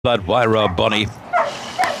Blood, Wairoa, Bonnie,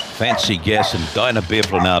 Fancy Gas and Dinah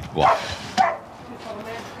Bevelin out wide.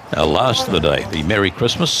 Our last of the day, the Merry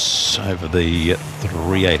Christmas over the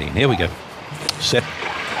 318. Here we go. Set.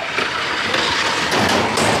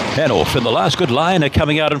 And off in the last good line,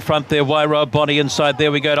 coming out in front there, Wairoa, Bonnie inside.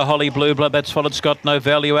 There we go to Holly Blue Blood. That's followed Scott No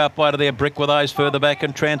Value out wide of there. Brick with Eyes further back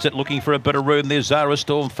in transit, looking for a bit of room. There's Zara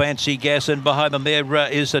Storm, Fancy Gas, and behind them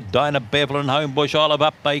there is a Dinah Bevelin, Homebush Olive.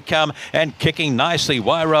 Up they come and kicking nicely.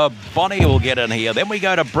 Wairoa, Bonnie will get in here. Then we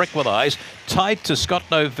go to Brick with Eyes. Tight to Scott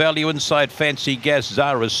No Value inside Fancy Gas,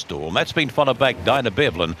 Zara Storm. That's been followed back Dinah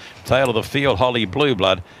Bevelin. Tail of the field, Holly Blue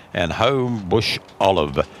Blood and Homebush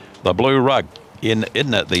Olive. The Blue Rug in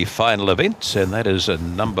the final event, and that is a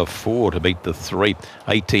number 4 to beat the 3.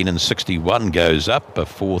 18 and 61 goes up, a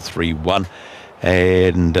 4-3-1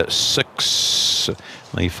 and 6.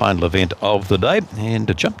 The final event of the day, and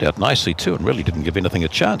it jumped out nicely too and really didn't give anything a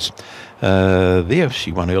chance. There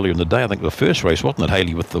she won earlier in the day, I think the first race, wasn't it,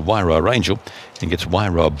 Haley, with the Wairoa Angel, and gets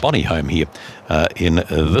Wairoa Bonnie home here in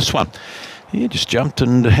this one. Yeah, just jumped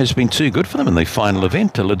and has been too good for them in the final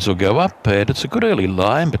event. The lids will go up, and it's a good early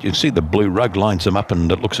line, but you can see the Blue Rug lines them up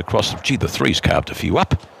and it looks across. Gee, the 3's carved a few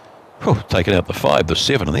up. Whew, taking out the 5, the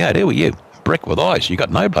 7 and the 8. Here were you. Brick with Eyes. You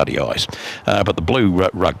got no bloody eyes. But the Blue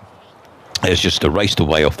Rug has just raced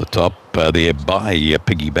away off the top there by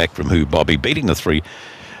piggyback from Who Bobby, beating the 3.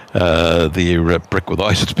 The Brick with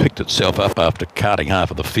Eyes has picked itself up after carting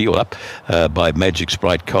half of the field up by Magic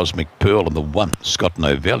Sprite, Cosmic Pearl, and the 1, Scott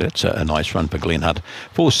No Value. It's a nice run for Glenn Hunt.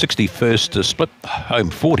 461st split, home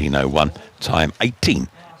 14.01, time 18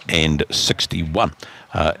 and 61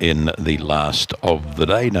 in the last of the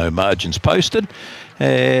day. No margins posted.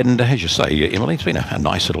 And as you say, Emily, it's been a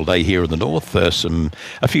nice little day here in the north.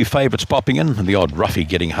 A few favourites popping in, and the odd roughie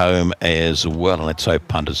getting home as well. And let's hope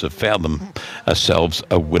punters have found themselves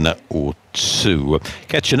a winner or two.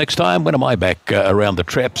 Catch you next time. When am I back around the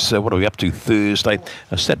traps? What are we up to Thursday?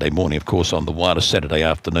 Saturday morning, of course, on the wireless. Saturday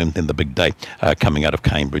afternoon, then the big day coming out of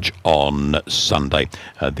Cambridge on Sunday,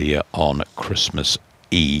 there on Christmas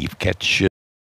Eve. Catch you.